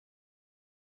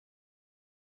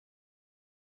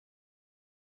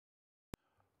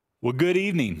Well, good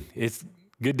evening. It's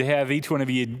good to have each one of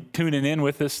you tuning in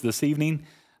with us this evening.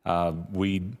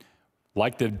 We'd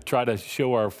like to try to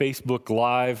show our Facebook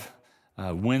Live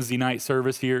Wednesday night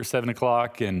service here at 7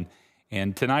 o'clock. And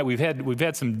tonight we've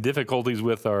had some difficulties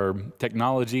with our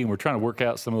technology, and we're trying to work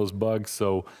out some of those bugs.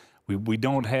 So we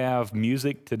don't have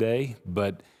music today,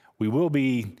 but we'll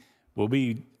be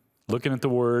looking at the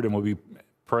Word, and we'll be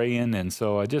praying. And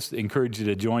so I just encourage you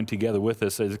to join together with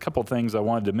us. There's a couple of things I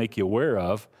wanted to make you aware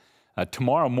of.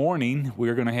 Tomorrow morning,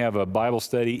 we're going to have a Bible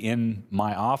study in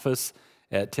my office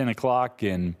at 10 o'clock,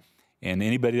 and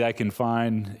anybody that I can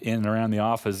find in and around the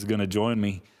office is going to join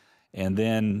me. And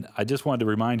then I just wanted to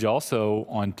remind you also,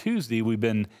 on Tuesday, we've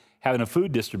been having a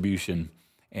food distribution.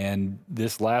 And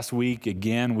this last week,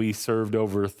 again, we served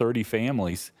over 30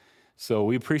 families. So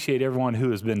we appreciate everyone who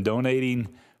has been donating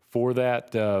for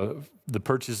that, the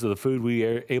purchase of the food. We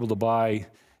are able to buy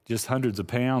just hundreds of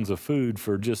pounds of food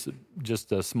for just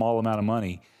a small amount of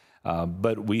money.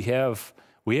 But we have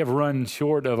run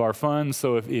short of our funds,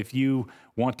 so if you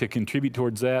want to contribute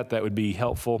towards that, that would be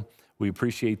helpful. We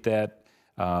appreciate that.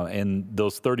 And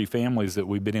those 30 families that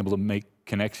we've been able to make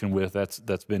connection with,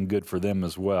 that's been good for them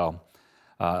as well.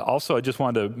 Also, I just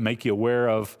wanted to make you aware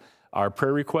of our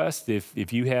prayer request.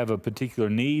 If you have a particular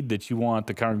need that you want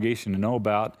the congregation to know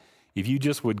about, if you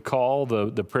just would call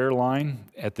the prayer line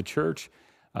at the church,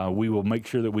 we will make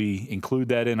sure that we include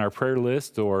that in our prayer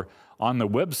list, or on the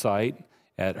website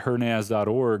at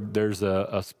hernaz.org. There's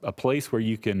a place where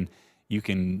you can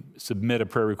submit a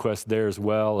prayer request there as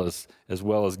well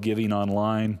as giving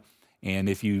online. And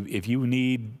if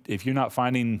you're not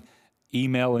finding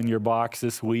email in your box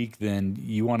this week, then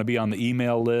you want to be on the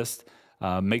email list.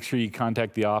 Make sure you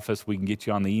contact the office. We can get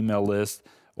you on the email list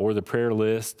or the prayer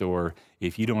list, or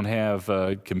if you don't have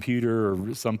a computer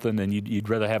or something and you'd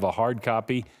rather have a hard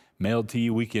copy mailed to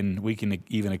you, we can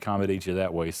even accommodate you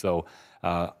that way. So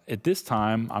at this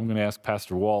time, I'm going to ask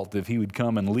Pastor Walt if he would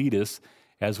come and lead us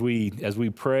as we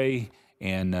pray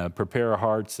and prepare our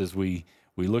hearts as we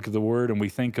look at the Word and we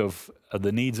think of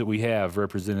the needs that we have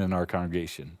represented in our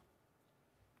congregation.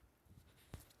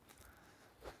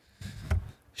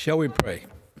 Shall we pray?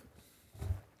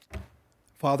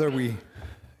 Father, we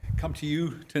come to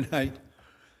you tonight.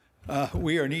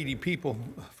 We are needy people.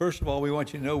 First of all, we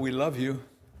want you to know we love you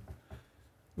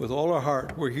with all our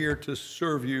heart. We're here to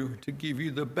serve you, to give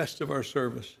you the best of our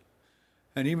service.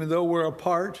 And even though we're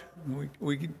apart,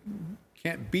 we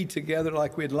can't be together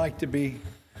like we'd like to be,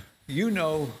 you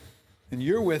know, and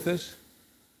you're with us,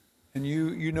 and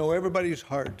you know everybody's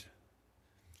heart.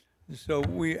 And so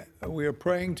we are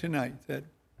praying tonight that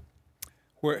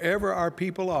wherever our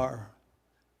people are,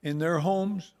 in their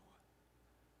homes,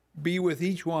 be with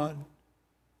each one.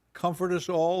 Comfort us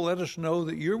all. Let us know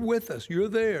that you're with us. You're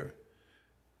there.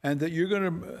 And that you're going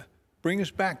to bring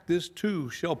us back. This too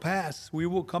shall pass. We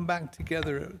will come back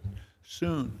together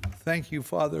soon. Thank you,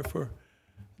 Father, for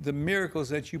the miracles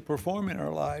that you perform in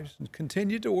our lives, and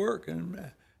continue to work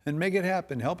and make it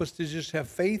happen. Help us to just have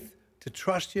faith, to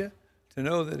trust you, to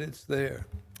know that it's there.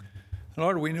 And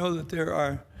Lord, we know that there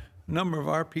are a number of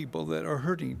our people that are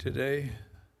hurting today.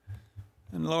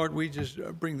 And Lord, we just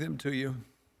bring them to you.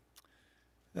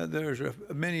 There's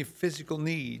many physical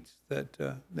needs that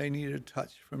they need a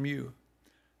touch from you.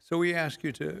 So we ask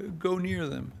you to go near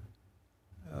them.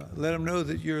 Let them know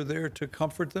that you're there to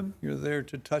comfort them. You're there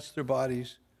to touch their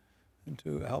bodies and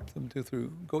to help them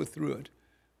go through it.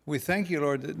 We thank you,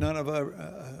 Lord, that none of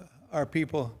our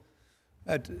people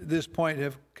at this point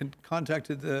have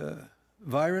contacted the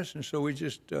virus. And so we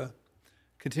just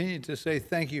continue to say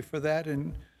thank you for that,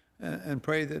 and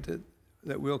pray that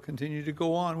we'll continue to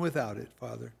go on without it,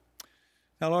 Father.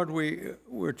 Now, Lord,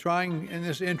 we're trying in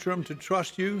this interim to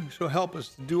trust you, so help us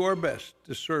to do our best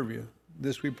to serve you.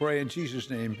 This we pray in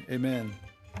Jesus' name, amen.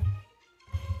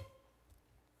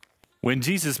 When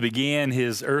Jesus began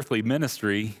his earthly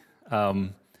ministry,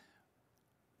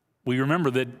 we remember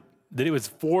that it was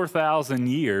 4,000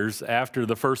 years after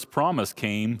the first promise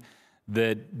came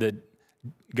that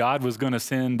God was going to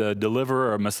send a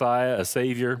deliverer, a Messiah, a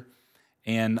Savior.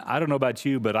 And I don't know about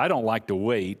you, but I don't like to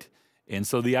wait. And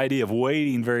so the idea of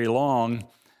waiting very long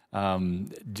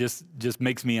just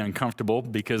makes me uncomfortable,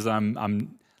 because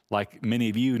I'm like many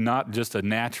of you, not just a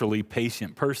naturally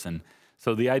patient person.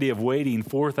 So the idea of waiting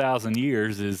 4,000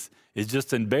 years is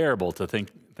just unbearable to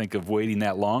think of waiting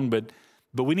that long. But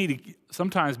we need to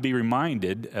sometimes be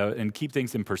reminded and keep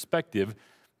things in perspective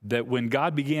that when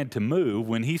God began to move,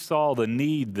 when he saw the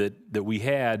need that we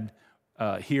had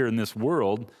here in this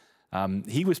world,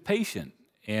 he was patient,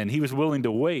 and he was willing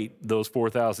to wait those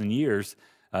 4,000 years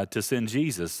to send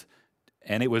Jesus.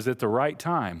 And it was at the right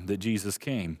time that Jesus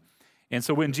came. And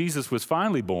so when Jesus was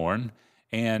finally born,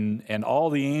 and all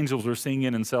the angels were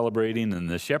singing and celebrating, and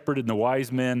the shepherd and the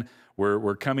wise men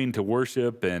were coming to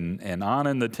worship, and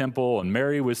Anna in the temple, and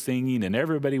Mary was singing, and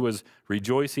everybody was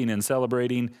rejoicing and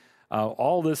celebrating,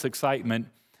 all this excitement.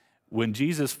 When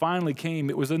Jesus finally came,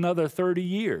 it was another 30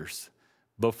 years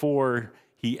before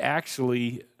he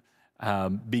actually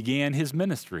began his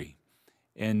ministry.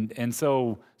 And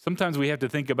so sometimes we have to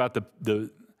think about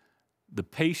the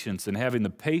patience and having the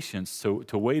patience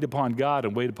to wait upon God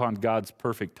and wait upon God's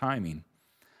perfect timing.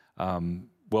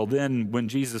 Well, then when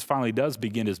Jesus finally does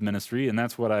begin his ministry, and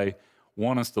that's what I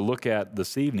want us to look at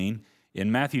this evening,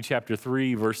 in Matthew chapter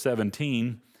 3, verse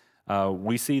 17,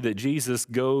 we see that Jesus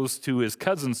goes to his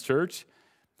cousin's church.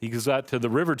 He goes out to the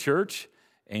River Church,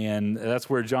 and that's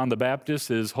where John the Baptist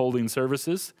is holding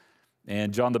services.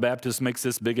 And John the Baptist makes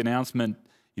this big announcement,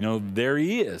 there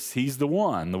he is. He's the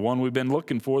one we've been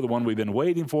looking for, the one we've been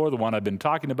waiting for, the one I've been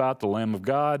talking about, the Lamb of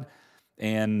God.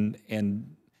 And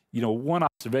one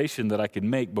observation that I can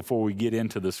make before we get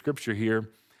into the scripture here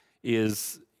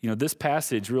is, this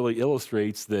passage really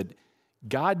illustrates that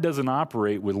God doesn't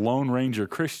operate with Lone Ranger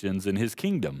Christians in his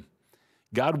kingdom.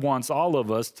 God wants all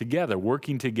of us together,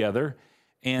 working together.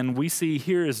 And we see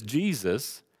here is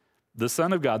Jesus, the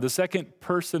Son of God, the second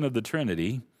person of the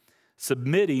Trinity,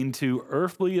 submitting to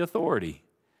earthly authority.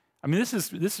 I mean, this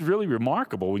is really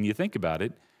remarkable when you think about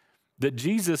it, that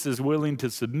Jesus is willing to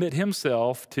submit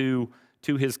himself to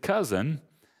his cousin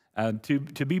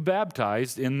to be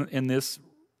baptized in this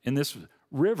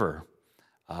river.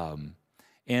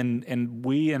 And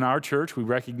we in our church, we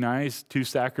recognize two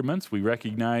sacraments. We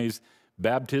recognize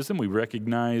baptism. We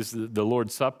recognize the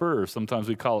Lord's Supper, or sometimes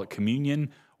we call it communion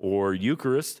or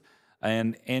Eucharist.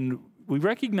 And we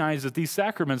recognize that these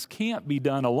sacraments can't be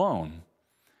done alone.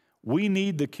 We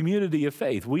need the community of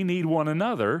faith. We need one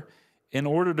another in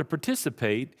order to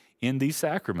participate in these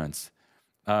sacraments.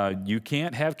 You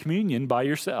can't have communion by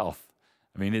yourself.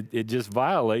 I mean, it just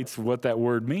violates what that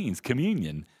word means,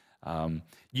 communion.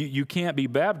 You can't be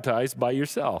baptized by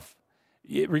yourself.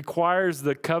 It requires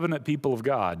the covenant people of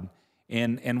God.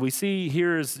 And we see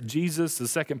here is Jesus, the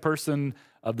second person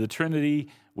of the Trinity.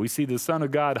 We see the Son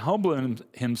of God humbling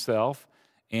himself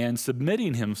and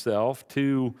submitting himself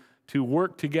to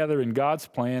work together in God's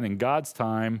plan, in God's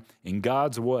time, in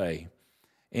God's way.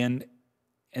 And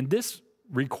this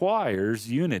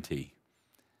requires unity.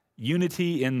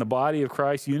 Unity in the body of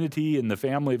Christ, unity in the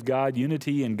family of God,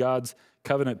 unity in God's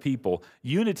covenant people.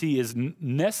 Unity is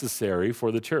necessary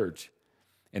for the church.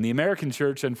 And the American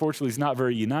church, unfortunately, is not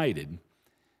very united.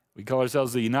 We call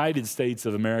ourselves the United States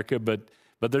of America, but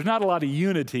there's not a lot of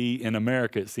unity in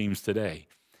America, it seems, today.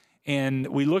 And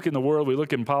we look in the world, we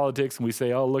look in politics, and we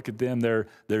say, oh, look at them,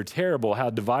 they're terrible, how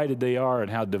divided they are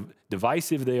and how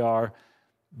divisive they are.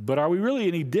 But are we really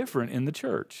any different in the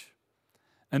church?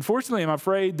 Unfortunately, I'm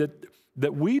afraid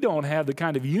that we don't have the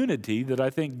kind of unity that I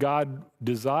think God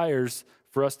desires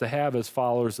for us to have as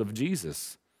followers of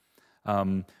Jesus.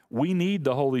 We need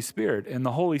the Holy Spirit, and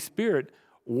the Holy Spirit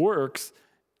works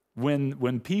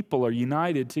when people are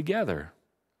united together.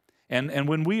 And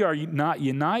when we are not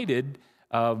united,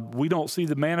 we don't see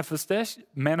the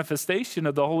manifestation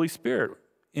of the Holy Spirit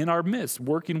in our midst,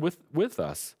 working with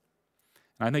us.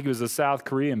 And I think it was a South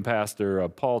Korean pastor,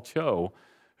 Paul Cho,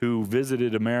 who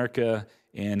visited America,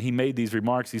 and he made these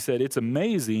remarks. He said, it's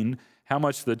amazing how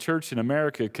much the church in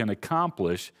America can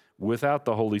accomplish without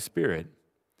the Holy Spirit.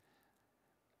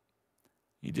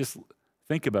 You just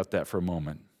think about that for a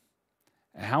moment.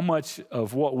 How much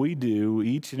of what we do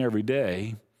each and every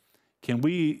day can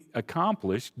we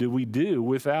accomplish, do we do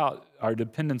without our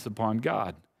dependence upon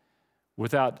God,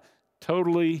 without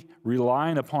totally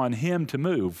relying upon Him to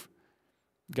move?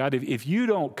 God, if you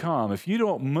don't come, if you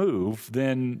don't move,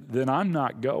 then I'm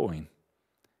not going.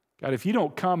 God, if you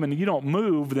don't come and you don't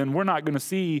move, then we're not going to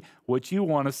see what you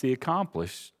want to see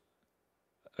accomplished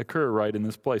occur right in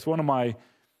this place. One of my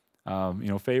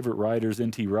favorite writers,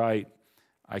 N.T. Wright,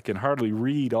 I can hardly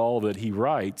read all that he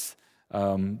writes,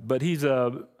 but he's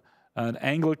an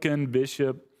Anglican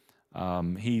bishop.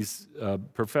 He's a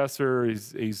professor.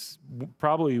 He's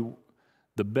probably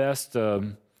the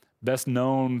best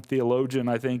known theologian,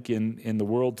 I think, in the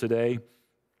world today.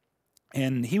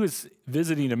 And he was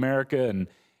visiting America,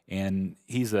 and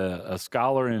he's a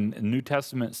scholar in New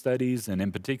Testament studies, and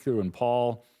in particular in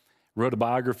Paul. Wrote a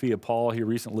biography of Paul here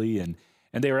recently, and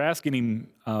they were asking him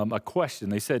a question.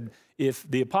 They said, if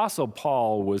the Apostle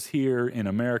Paul was here in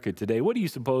America today, what do you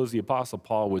suppose the Apostle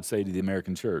Paul would say to the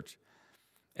American church?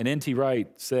 And N.T. Wright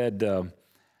said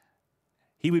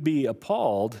he would be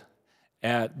appalled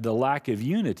at the lack of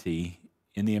unity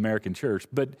in the American church,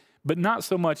 but not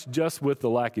so much just with the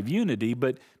lack of unity,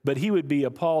 but he would be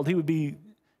appalled, he would be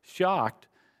shocked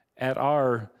at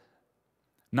our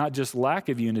not just lack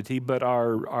of unity, but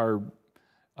our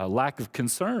lack of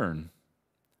concern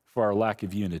for our lack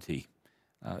of unity.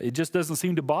 It just doesn't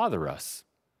seem to bother us.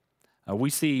 We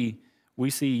see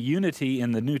unity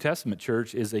in the New Testament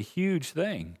church is a huge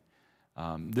thing.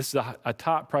 This is a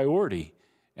top priority,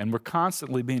 and we're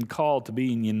constantly being called to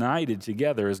being united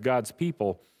together as God's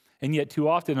people. And yet too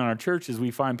often in our churches,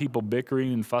 we find people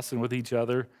bickering and fussing with each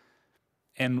other,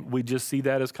 and we just see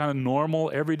that as kind of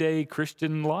normal, everyday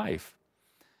Christian life.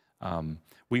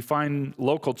 We find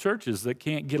local churches that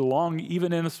can't get along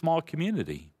even in a small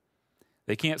community.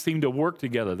 They can't seem to work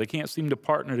together. They can't seem to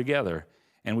partner together.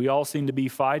 And we all seem to be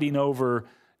fighting over,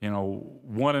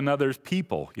 one another's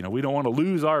people. We don't want to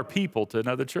lose our people to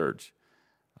another church.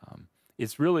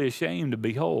 It's really a shame to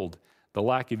behold the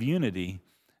lack of unity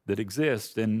that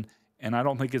exists. And I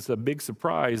don't think it's a big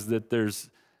surprise that there's,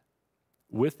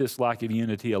 with this lack of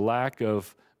unity, a lack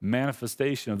of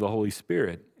manifestation of the Holy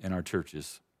Spirit in our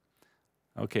churches.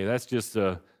 Okay, that's just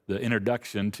the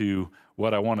introduction to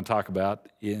what I want to talk about,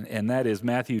 and that is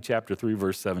Matthew chapter 3,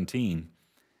 verse 17.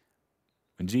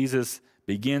 When Jesus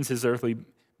begins his earthly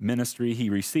ministry, he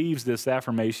receives this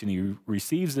affirmation, he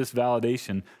receives this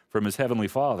validation from his heavenly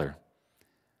Father.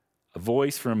 A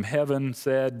voice from heaven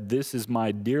said, "This is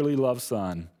my dearly loved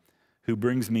Son, who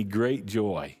brings me great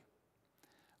joy."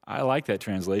 I like that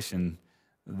translation,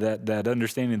 that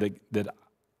understanding that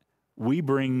we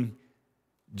bring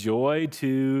joy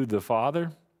to the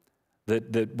Father,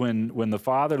 that when the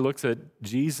Father looks at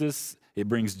Jesus, it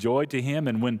brings joy to him,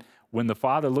 and when the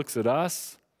Father looks at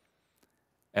us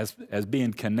as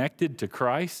being connected to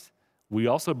Christ, we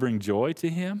also bring joy to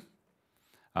him.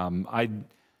 I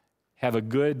have a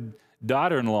good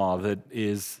daughter-in-law that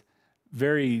is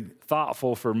very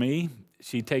thoughtful for me.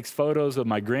 She takes photos of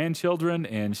my grandchildren,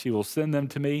 and she will send them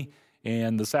to me.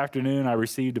 And this afternoon, I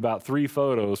received about 3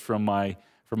 photos from my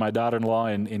daughter-in-law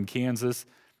in Kansas,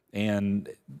 and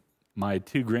my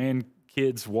 2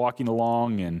 grandkids walking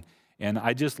along, and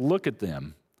I just look at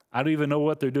them. I don't even know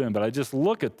what they're doing, but I just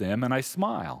look at them and I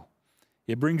smile.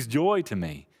 It brings joy to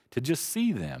me to just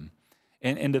see them.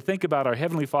 And to think about our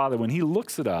Heavenly Father, when he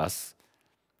looks at us,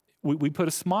 we put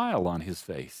a smile on his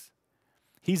face.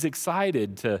 He's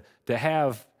excited to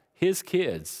have his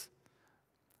kids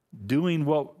doing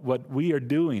what we are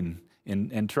doing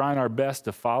and trying our best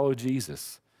to follow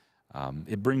Jesus.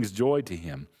 It brings joy to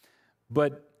him.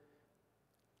 But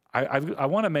I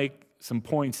want to make some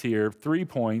points here, 3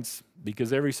 points,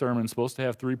 because every sermon is supposed to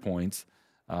have 3 points.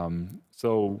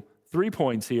 So 3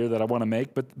 points here that I want to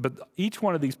make, but each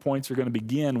one of these points are going to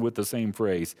begin with the same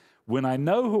phrase. When I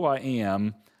know who I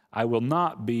am, I will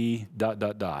not be ...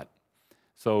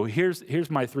 So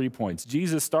here's my 3 points.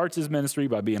 Jesus starts his ministry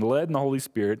by being led in the Holy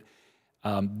Spirit.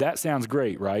 That sounds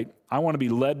great, right? I want to be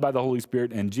led by the Holy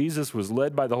Spirit, and Jesus was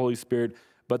led by the Holy Spirit,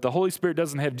 but the Holy Spirit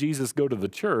doesn't have Jesus go to the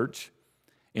church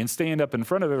and stand up in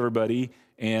front of everybody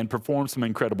and perform some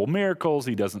incredible miracles.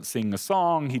 He doesn't sing a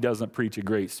song. He doesn't preach a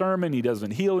great sermon. He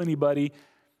doesn't heal anybody.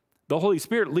 The Holy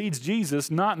Spirit leads Jesus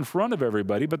not in front of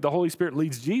everybody, but the Holy Spirit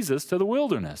leads Jesus to the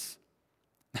wilderness.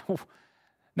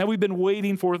 Now we've been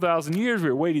waiting 4,000 years. We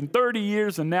were waiting 30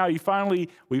 years, and now we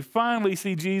finally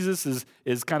see Jesus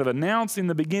is kind of announcing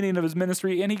the beginning of his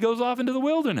ministry, and he goes off into the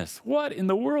wilderness. What in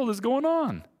the world is going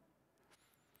on?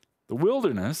 The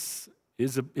wilderness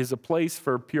is a place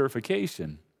for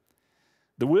purification.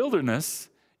 The wilderness,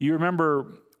 you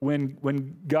remember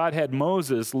when God had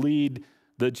Moses lead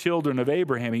the children of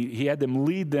Abraham, he had them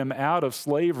lead them out of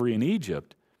slavery in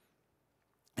Egypt,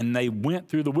 and they went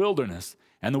through the wilderness.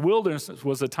 And the wilderness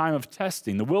was a time of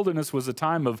testing. The wilderness was a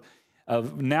time of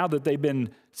now that they've been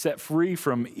set free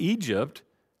from Egypt,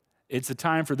 it's a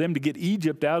time for them to get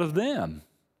Egypt out of them.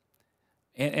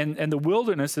 And the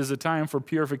wilderness is a time for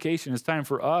purification. It's time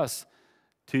for us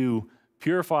to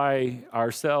purify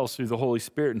ourselves through the Holy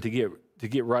Spirit and to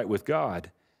get right with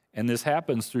God. And this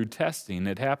happens through testing.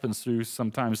 It happens through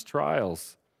sometimes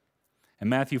trials. In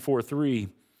Matthew 4:3,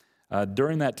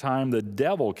 during that time, the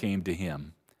devil came to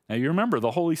him. Now you remember,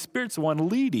 the Holy Spirit's the one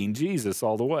leading Jesus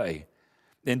all the way.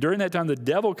 And during that time, the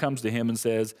devil comes to him and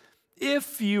says,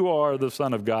 "If you are the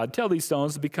Son of God, tell these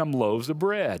stones to become loaves of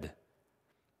bread."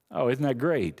 Oh, isn't that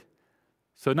great?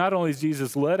 So not only is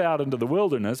Jesus led out into the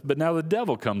wilderness, but now the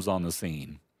devil comes on the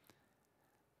scene.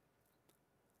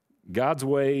 God's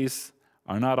ways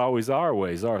are not always our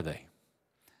ways, are they?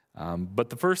 But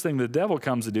the first thing the devil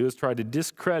comes to do is try to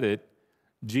discredit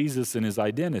Jesus and his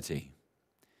identity.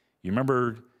 You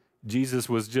remember, Jesus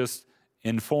was just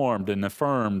informed and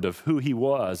affirmed of who he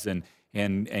was, and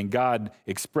and God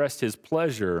expressed his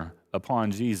pleasure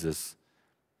upon Jesus.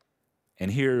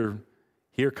 And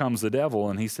here comes the devil,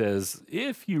 and he says,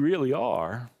 if you really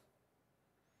are,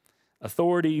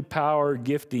 authority, power,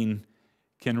 gifting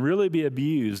can really be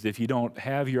abused if you don't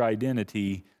have your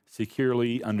identity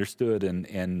securely understood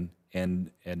and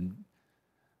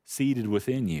seated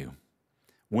within you.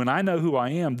 When I know who I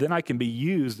am, then I can be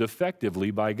used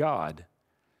effectively by God.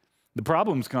 The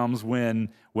problems comes when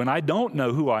I don't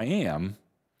know who I am,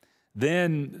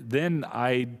 then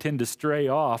I tend to stray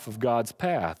off of God's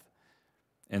path.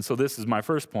 And so this is my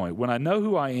first point. When I know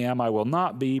who I am, I will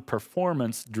not be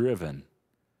performance-driven.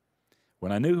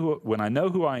 When I know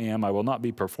who I am, I will not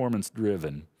be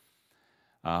performance-driven.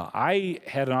 I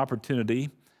had an opportunity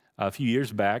a few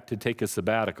years back to take a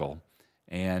sabbatical,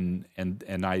 and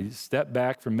I stepped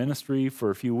back from ministry for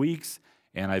a few weeks,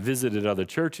 and I visited other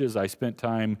churches. I spent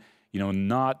time,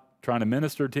 not trying to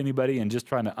minister to anybody and just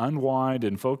trying to unwind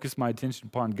and focus my attention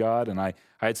upon God. And I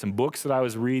had some books that I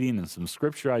was reading and some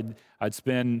scripture I'd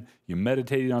spend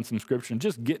meditating on some scripture and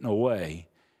just getting away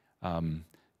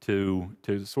to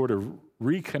sort of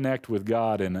reconnect with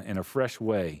God in a fresh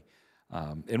way.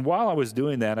 And while I was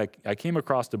doing that, I came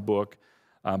across a book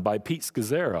by Pete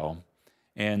Scazzero.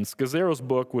 And Scazzero's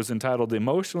book was entitled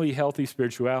Emotionally Healthy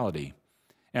Spirituality.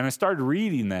 And I started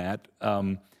reading that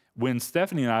when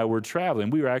Stephanie and I were traveling.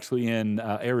 We were actually in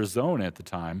Arizona at the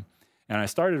time. And I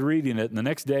started reading it. And the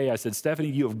next day I said, Stephanie,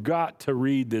 you have got to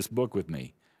read this book with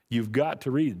me. You've got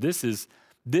to read it. This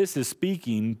is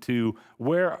speaking to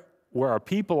where our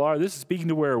people are. This is speaking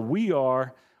to where we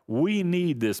are. We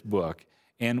need this book.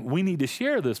 And we need to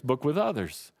share this book with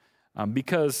others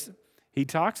because he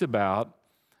talks about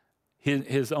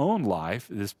his own life.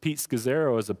 This Pete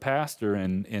Scazzero is a pastor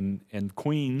in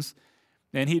Queens,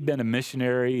 and he'd been a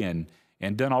missionary and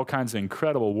done all kinds of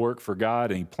incredible work for God.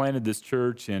 And he planted this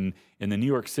church in the New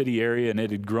York City area, and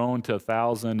it had grown to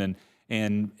 1,000.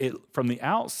 And from the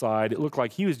outside, it looked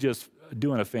like he was just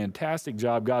doing a fantastic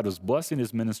job. God was blessing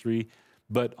his ministry.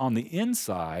 But on the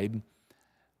inside,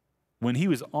 when he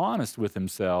was honest with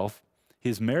himself,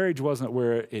 his marriage wasn't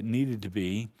where it needed to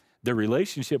be. The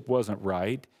relationship wasn't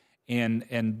right.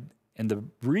 And the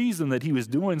reason that he was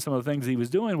doing some of the things he was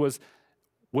doing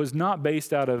was not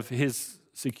based out of his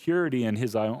security and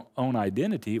his own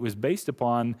identity. It was based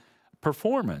upon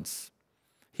performance.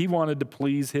 He wanted to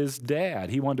please his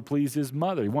dad. He wanted to please his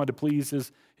mother. He wanted to please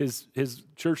his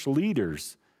church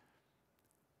leaders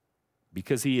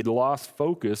because he had lost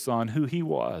focus on who he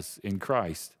was in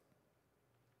Christ.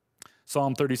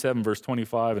 Psalm 37, verse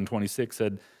 25 and 26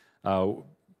 said,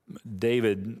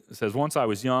 David says, once I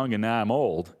was young and now I'm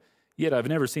old, yet I've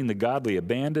never seen the godly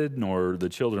abandoned nor the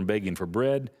children begging for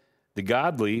bread. The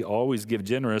godly always give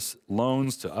generous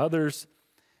loans to others,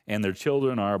 and their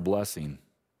children are a blessing.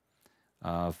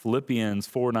 Philippians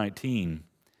 4:19,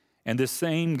 and this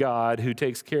same God who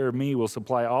takes care of me will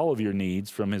supply all of your needs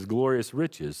from his glorious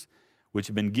riches, which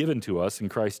have been given to us in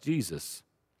Christ Jesus.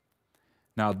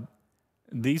 Now,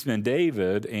 these men,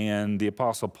 David and the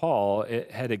Apostle Paul,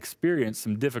 had experienced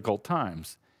some difficult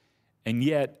times. And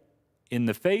yet, in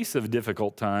the face of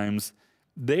difficult times,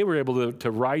 they were able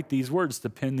to write these words, to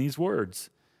pen these words.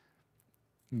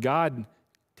 God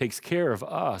takes care of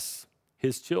us,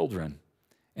 his children.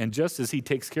 And just as he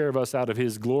takes care of us out of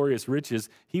his glorious riches,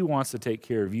 he wants to take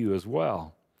care of you as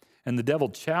well. And the devil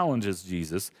challenges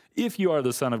Jesus, if you are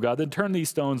the Son of God, then turn these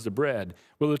stones to bread.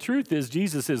 Well, the truth is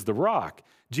Jesus is the rock.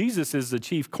 Jesus is the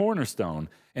chief cornerstone,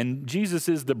 and Jesus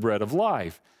is the bread of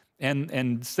life.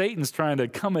 And Satan's trying to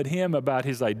come at him about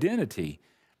his identity,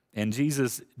 and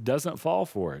Jesus doesn't fall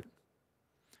for it.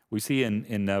 We see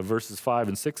in verses 5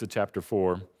 and 6 of chapter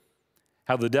 4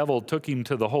 how the devil took him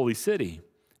to the holy city,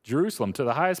 Jerusalem, to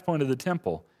the highest point of the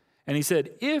temple. And he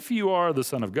said, if you are the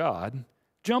Son of God,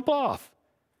 jump off.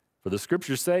 For the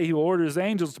scriptures say he will order his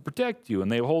angels to protect you, and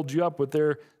they will hold you up with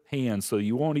their hands so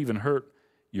you won't even hurt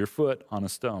your foot on a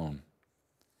stone.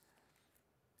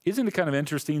 Isn't it kind of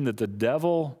interesting that the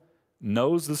devil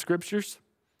knows the scriptures?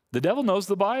 The devil knows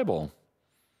the Bible.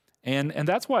 And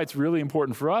that's why it's really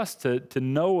important for us to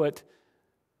know it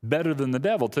better than the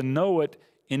devil, to know it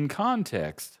in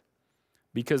context.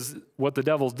 Because what the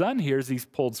devil's done here is he's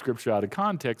pulled scripture out of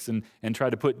context and tried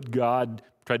to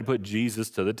put Jesus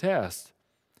to the test.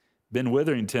 Ben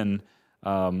Witherington,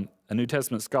 a New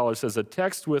Testament scholar, says a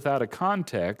text without a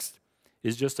context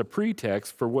is just a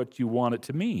pretext for what you want it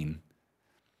to mean.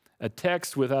 A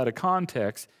text without a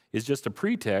context is just a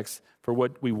pretext for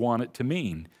what we want it to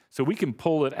mean. So we can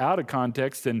pull it out of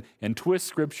context and twist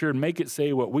Scripture and make it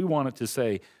say what we want it to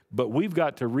say, but we've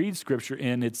got to read Scripture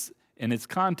in its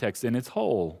context, in its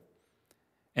whole.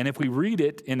 And if we read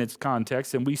it in its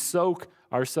context and we soak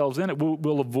ourselves in it,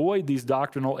 we'll avoid these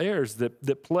doctrinal errors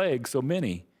that plague so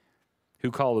many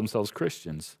who call themselves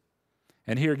Christians.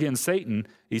 And here again, Satan,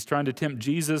 he's trying to tempt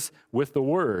Jesus with the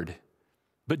Word.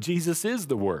 But Jesus is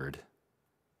the Word.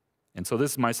 And so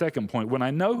this is my second point. When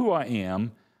I know who I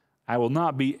am, I will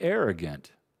not be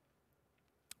arrogant.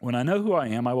 When I know who I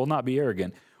am, I will not be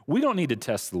arrogant. We don't need to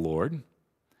test the Lord.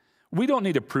 We don't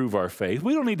need to prove our faith.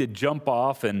 We don't need to jump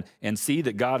off and see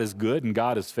that God is good and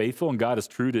God is faithful and God is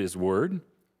true to his word.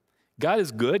 God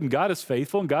is good and God is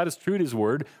faithful and God is true to his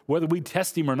word, whether we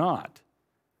test him or not.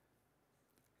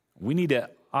 We need to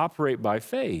operate by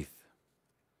faith.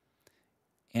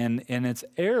 And it's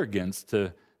arrogance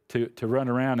to run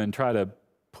around and try to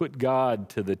put God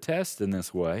to the test in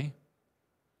this way.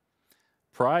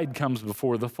 Pride comes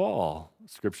before the fall,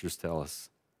 scriptures tell us.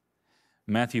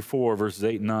 Matthew 4, verses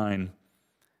 8 and 9,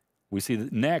 we see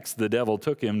that next the devil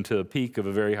took him to a peak of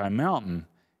a very high mountain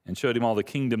and showed him all the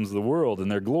kingdoms of the world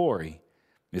and their glory.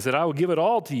 He said, I will give it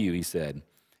all to you, he said,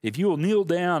 if you will kneel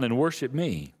down and worship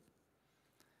me.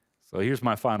 So here's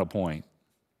my final point.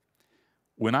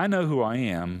 When I know who I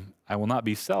am, I will not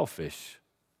be selfish.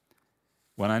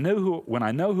 When I know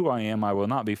who I am, I will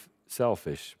not be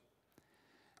selfish.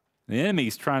 The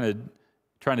enemy's trying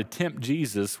to tempt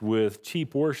Jesus with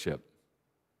cheap worship.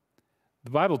 The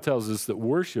Bible tells us that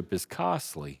worship is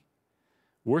costly.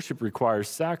 Worship requires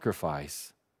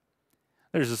sacrifice.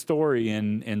 There's a story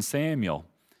in Samuel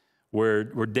where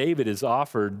David is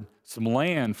offered some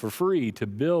land for free to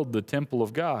build the temple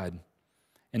of God.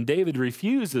 And David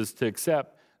refuses to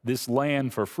accept this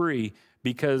land for free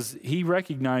because he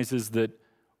recognizes that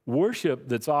worship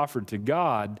that's offered to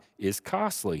God is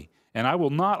costly. And I will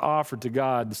not offer to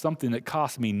God something that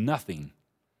costs me nothing.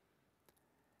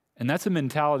 And that's a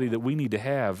mentality that we need to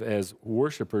have as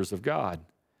worshipers of God,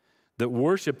 that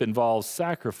worship involves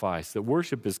sacrifice, that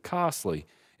worship is costly.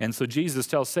 And so Jesus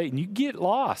tells Satan, you get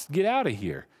lost, get out of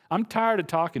here. I'm tired of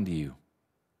talking to you.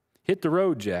 Hit the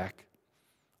road, Jack.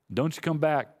 Don't you come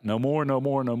back. No more, no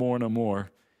more, no more, no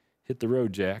more. Hit the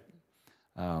road, Jack.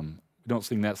 We don't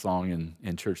sing that song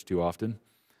in church too often.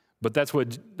 But that's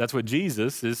what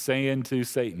Jesus is saying to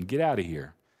Satan. Get out of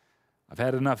here. I've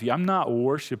had enough of you. I'm not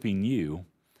worshiping you.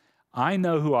 I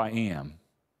know who I am.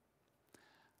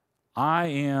 I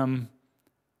am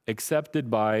accepted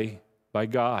by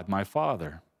God, my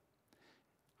Father.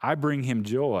 I bring him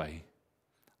joy.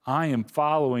 I am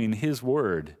following his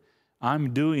word.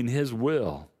 I'm doing his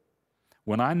will.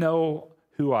 When I know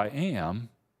who I am,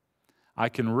 I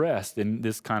can rest in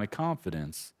this kind of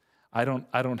confidence. I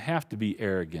don't have to be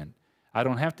arrogant. I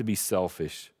don't have to be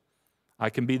selfish. I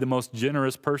can be the most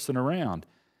generous person around.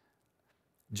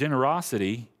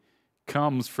 Generosity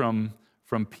comes from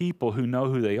people who know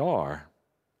who they are.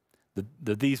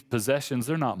 That these possessions,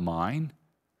 they're not mine.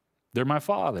 They're my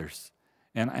Father's.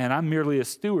 And I'm merely a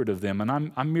steward of them.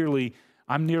 And I'm merely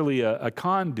a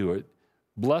conduit,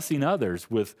 blessing others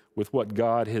with what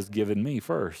God has given me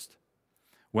first.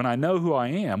 When I know who I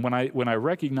am, when I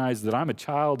recognize that I'm a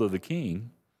child of the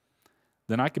King,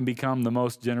 then I can become the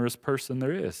most generous person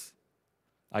there is.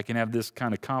 I can have this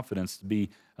kind of confidence to be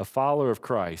a follower of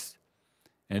Christ.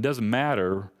 And it doesn't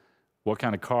matter what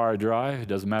kind of car I drive. It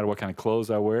doesn't matter what kind of clothes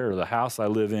I wear or the house I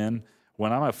live in.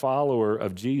 When I'm a follower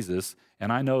of Jesus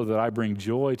and I know that I bring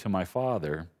joy to my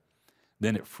Father,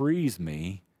 then it frees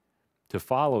me to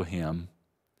follow him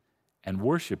and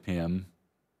worship him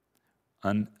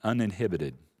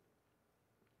uninhibited.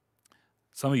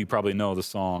 Some of you probably know the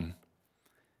song,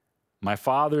 my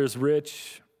Father is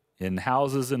rich in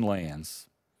houses and lands.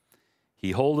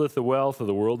 He holdeth the wealth of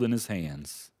the world in his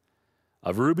hands.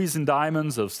 Of rubies and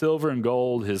diamonds, of silver and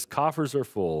gold, his coffers are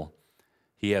full.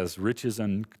 He has riches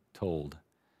untold.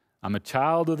 I'm a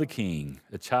child of the King,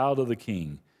 a child of the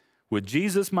King. With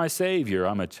Jesus my Savior,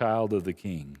 I'm a child of the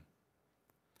King.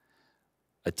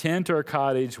 A tent or a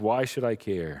cottage, why should I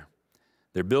care?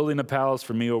 They're building a palace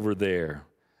for me over there.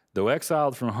 Though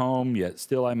exiled from home, yet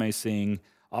still I may sing,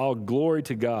 all glory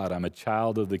to God, I'm a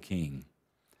child of the King.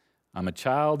 I'm a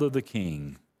child of the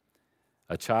King,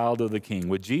 a child of the King.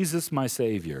 With Jesus, my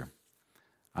Savior,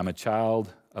 I'm a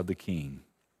child of the King.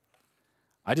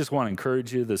 I just want to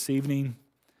encourage you this evening,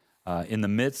 in the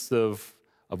midst of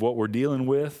what we're dealing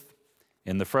with,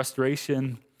 in the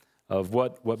frustration of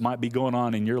what might be going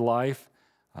on in your life.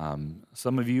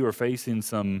 Some of you are facing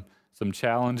some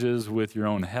challenges with your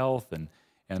own health, and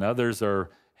others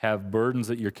have burdens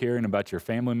that you're carrying about your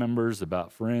family members,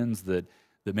 about friends that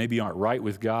maybe aren't right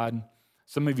with God.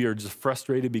 Some of you are just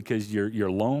frustrated because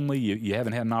you're lonely. You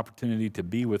haven't had an opportunity to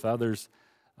be with others.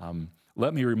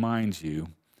 Let me remind you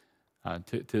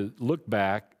to look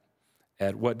back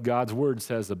at what God's word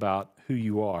says about who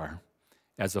you are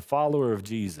as a follower of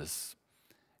Jesus,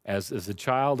 as a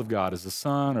child of God, as a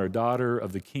son or a daughter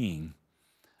of the King,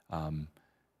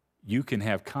 you can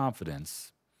have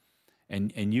confidence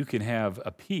and you can have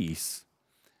a peace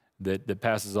that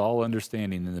passes all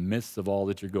understanding in the midst of all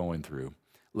that you're going through.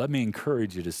 Let me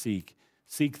encourage you to seek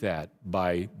that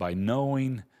by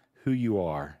knowing who you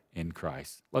are in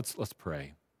Christ. Let's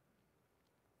pray.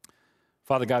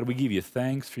 Father God, we give you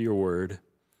thanks for your word.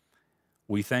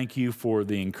 We thank you for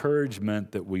the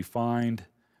encouragement that we find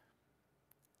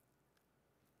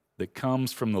that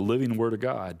comes from the living word of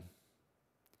God.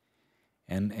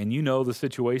 And you know the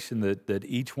situation that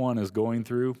each one is going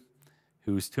through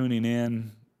who's tuning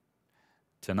in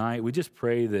tonight. We just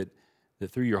pray that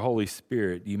through your Holy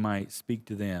Spirit you might speak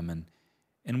to them.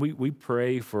 And we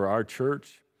pray for our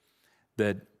church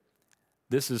that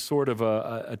this is sort of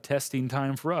a testing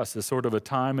time for us, a sort of a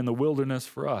time in the wilderness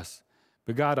for us.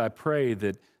 But God, I pray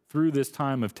that through this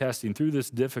time of testing, through this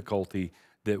difficulty,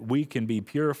 that we can be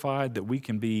purified, that we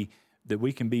can be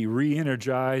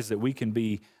re-energized, that we can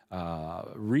be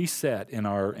reset in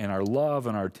our love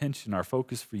and our attention, our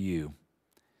focus for you.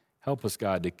 Help us,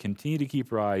 God, to continue to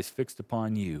keep our eyes fixed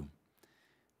upon you,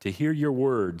 to hear your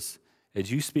words as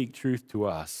you speak truth to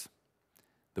us,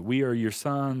 that we are your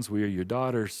sons, we are your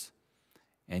daughters,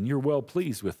 and you're well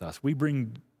pleased with us. We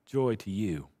bring joy to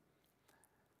you.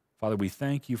 Father, we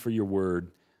thank you for your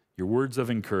word, your words of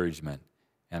encouragement,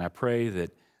 and I pray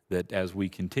that as we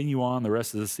continue on the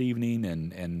rest of this evening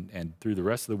and through the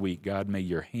rest of the week, God, may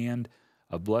your hand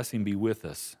of blessing be with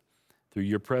us through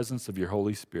your presence of your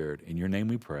Holy Spirit. In your name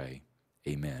we pray,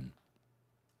 amen.